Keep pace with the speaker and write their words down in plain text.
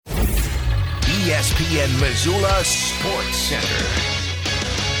ESPN Missoula Sports Center.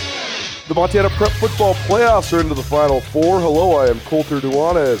 The Montana Prep Football Playoffs are into the Final Four. Hello, I am Colter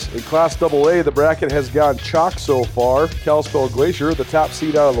Duanes. In Class AA, the bracket has gone chalk so far. Kalispell Glacier, the top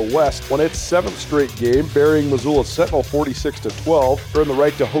seed out of the West, won its 7th straight game, burying Missoula Sentinel 46-12. Earned the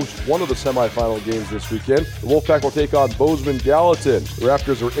right to host one of the semifinal games this weekend. The Wolfpack will take on Bozeman Gallatin. The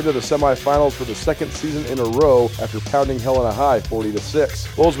Raptors are into the semifinals for the second season in a row after pounding Helena High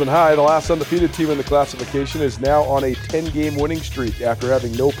 40-6. Bozeman High, the last undefeated team in the classification, is now on a 10-game winning streak after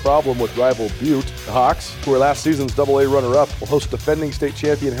having no problem with rival Butte. The Hawks, who were last season's AA runner-up, will host defending state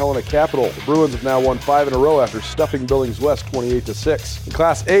champion Helena Capital. The Bruins have now won 5 in a row after stuffing Billings West 28-6. In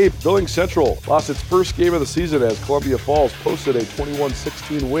Class A, Billings Central lost its first game of the season as Columbia Falls posted a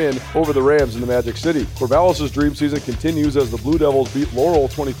 21-16 win over the Rams in the Magic City. Corvallis' dream season continues as the Blue Devils beat Laurel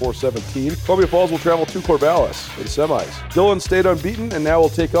 24-17. Columbia Falls will travel to Corvallis for the semis. Dillon stayed unbeaten and now will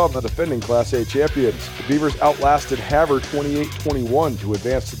take on the defending Class A champions. The Beavers outlasted Havre 28-21 to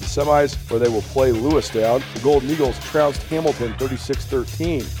advance to the semis, where they will play Lewistown. The Golden Eagles trounced Hamilton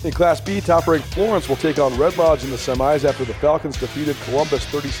 36-13. In Class B, top-ranked Florence will take on Red Lodge in the semis after the Falcons defeated Columbus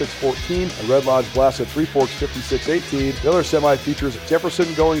 36-14 and Red Lodge blasted Three Forks 56-18. The other semi features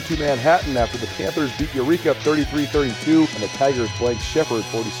Jefferson going to Manhattan after the Panthers beat Eureka 33-32 and the Tigers blanked Shepherd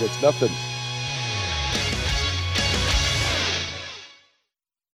 46-0.